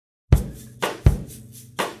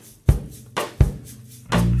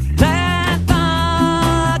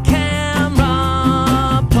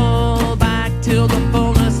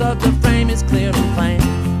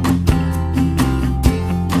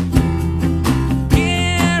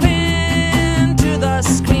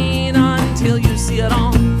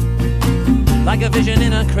vision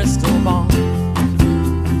in a crystal ball.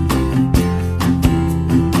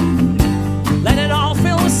 Let it all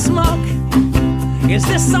fill with smoke. Is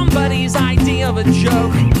this somebody's idea of a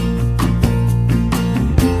joke?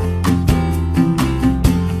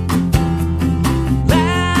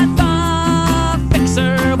 Let the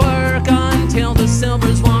fixer work until the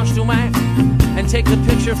silver's washed away, and take the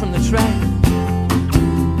picture from the tray.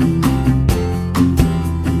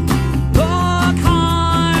 Look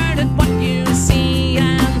hard at what you see,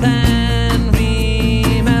 and then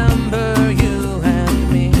remember you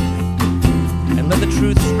and me, and let the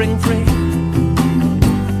truth spring free.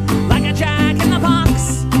 Like a jack in the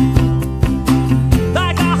box,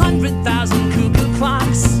 like 100,000 cuckoo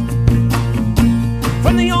clocks,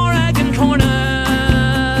 from the Oregon corners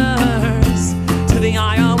to the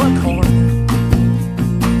Iowa corner,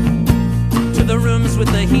 to the rooms with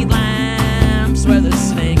the heat lamps where the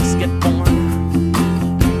snakes get born.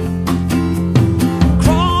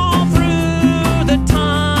 Crawl through the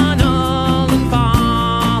tunnel and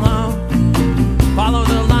follow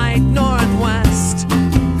the light northwest.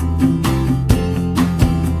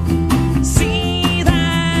 See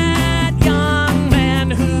that young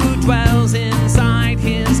man who dwells inside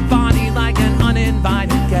his body like an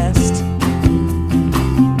uninvited guest.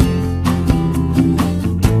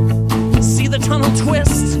 See the tunnel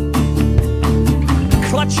twist,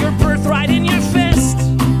 clutch your birthright in your fist.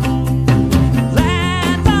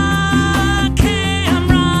 Let the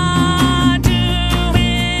camera do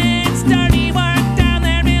its dirty work down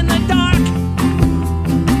there in the dark.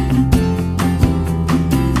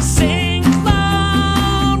 Sink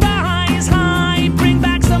low, rise high, bring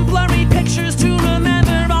back some blurry pictures to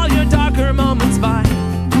remember all your darker moments by.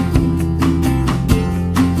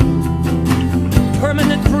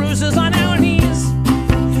 Permanent bruises on our knees.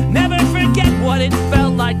 Never forget what it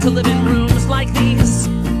felt like to live in rooms like these.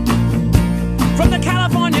 From the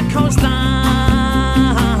California coastline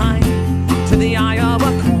to the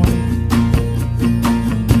Iowa corner,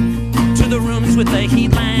 to the rooms with the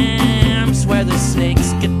heat lamps where the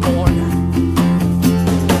snakes get born.